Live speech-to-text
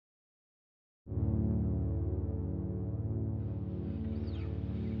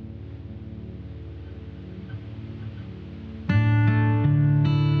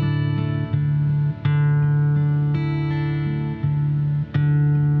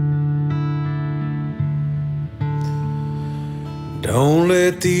Don't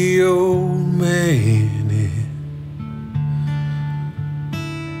let the old man in.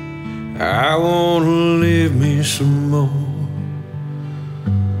 I wanna live me some more.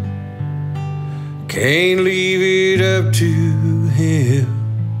 Can't leave it up to him.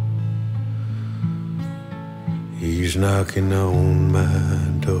 He's knocking on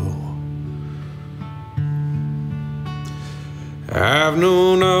my door. I've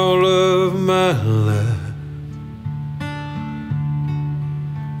known all of my life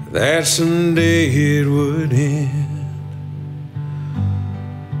that someday it would end.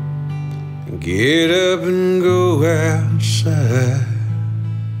 Get up and go outside.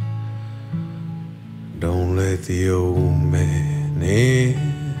 Don't let the old man in.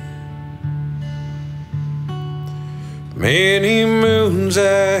 Many moons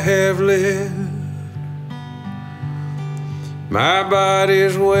I have lived, my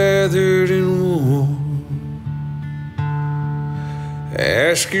body's weathered and worn.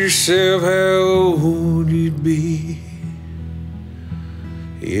 Ask yourself how old you'd be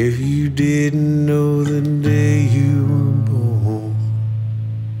if you didn't know the day you were born.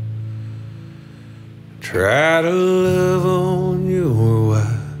 Try to love on your wife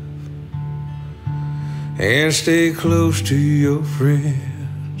and stay close to your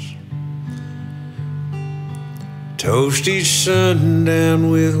friends. Toast each sundown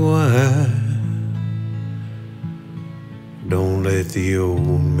with wine. Don't let the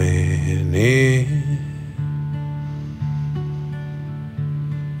old man in.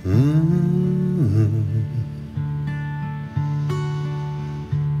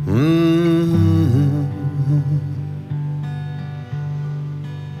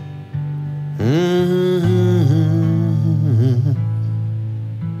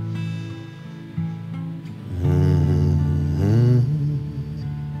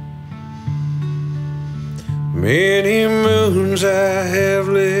 Many moons I have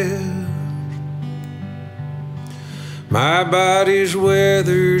lived, my body's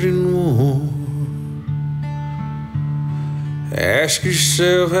weathered and worn. Ask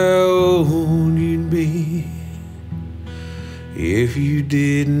yourself how old you'd be if you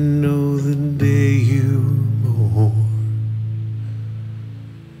didn't know the day you were born.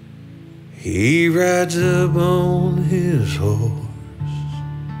 He rides up on his horse.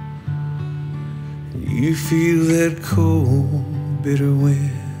 You feel that cold, bitter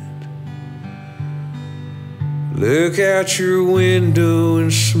wind. Look out your window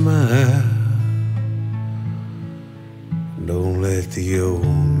and smile. Don't let the old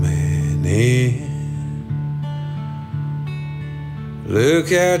man in.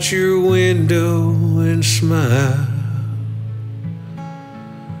 Look out your window and smile.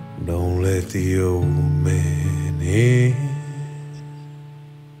 Don't let the old man in.